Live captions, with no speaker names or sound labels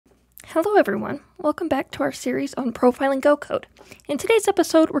Hello everyone, welcome back to our series on profiling Go code. In today's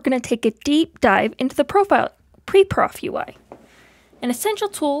episode, we're going to take a deep dive into the pprof UI, an essential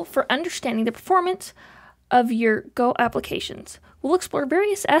tool for understanding the performance of your Go applications. We'll explore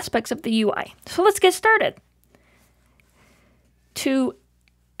various aspects of the UI, so let's get started. To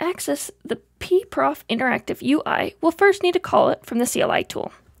access the pprof interactive UI, we'll first need to call it from the CLI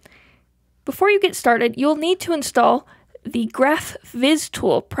tool. Before you get started, you'll need to install the GraphViz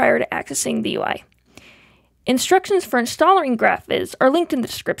tool prior to accessing the UI. Instructions for installing GraphViz are linked in the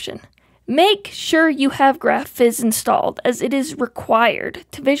description. Make sure you have GraphViz installed, as it is required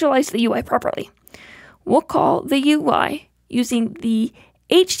to visualize the UI properly. We'll call the UI using the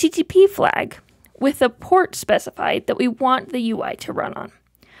HTTP flag with a port specified that we want the UI to run on.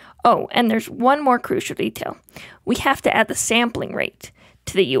 Oh, and there's one more crucial detail. We have to add the sampling rate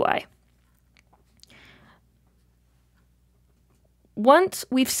to the UI. Once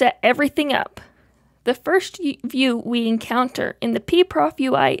we've set everything up, the first view we encounter in the pprof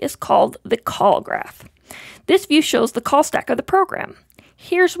UI is called the call graph. This view shows the call stack of the program.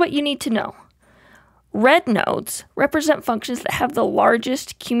 Here's what you need to know. Red nodes represent functions that have the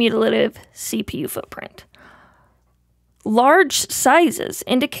largest cumulative CPU footprint. Large sizes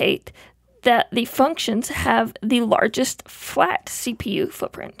indicate that the functions have the largest flat CPU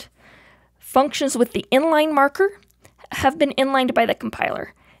footprint. Functions with the inline marker have been inlined by the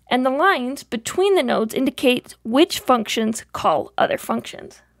compiler, and the lines between the nodes indicate which functions call other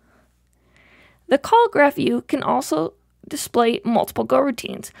functions. The call graph view can also display multiple Go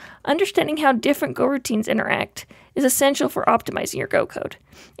routines. Understanding how different Go routines interact is essential for optimizing your Go code.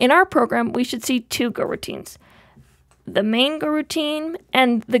 In our program, we should see two Go routines: the main Go routine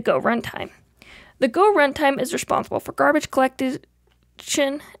and the Go runtime. The Go runtime is responsible for garbage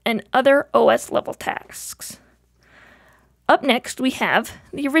collection and other OS level tasks. Up next, we have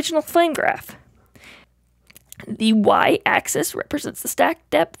the original flame graph. The y-axis represents the stack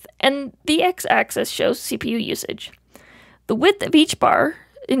depth, and the x-axis shows CPU usage. The width of each bar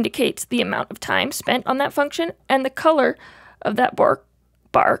indicates the amount of time spent on that function, and the color of that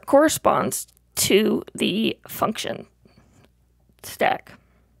bar corresponds to the function stack.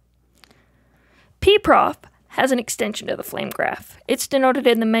 pprof has an extension to the flame graph. It's denoted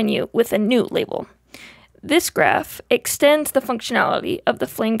in the menu with a new label. This graph extends the functionality of the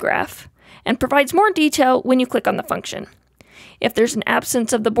flame graph and provides more detail when you click on the function. If there's an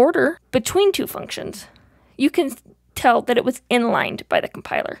absence of the border between two functions, you can tell that it was inlined by the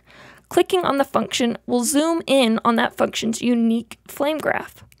compiler. Clicking on the function will zoom in on that function's unique flame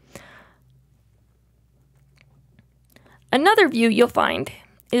graph. Another view you'll find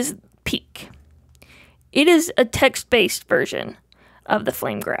is peek. It is a text-based version of the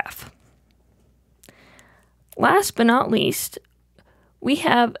flame graph. Last but not least, we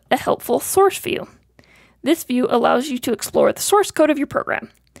have a helpful source view. This view allows you to explore the source code of your program.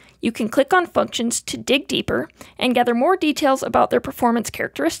 You can click on functions to dig deeper and gather more details about their performance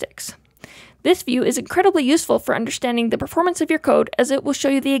characteristics. This view is incredibly useful for understanding the performance of your code, as it will show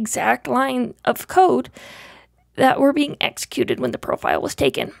you the exact line of code that were being executed when the profile was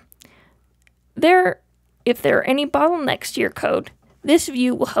taken. If there are any bottlenecks to your code, this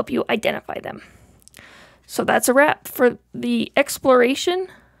view will help you identify them. So that's a wrap for the exploration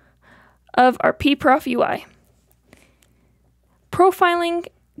of our pprof UI. Profiling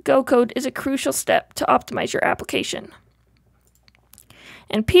Go code is a crucial step to optimize your application.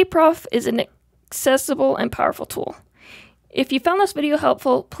 And pprof is an accessible and powerful tool. If you found this video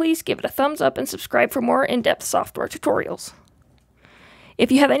helpful, please give it a thumbs up and subscribe for more in-depth software tutorials. If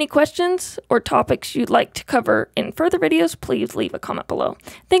you have any questions or topics you'd like to cover in further videos, please leave a comment below.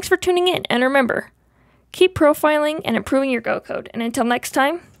 Thanks for tuning in, and remember, keep profiling and improving your Go code. And until next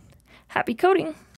time, happy coding!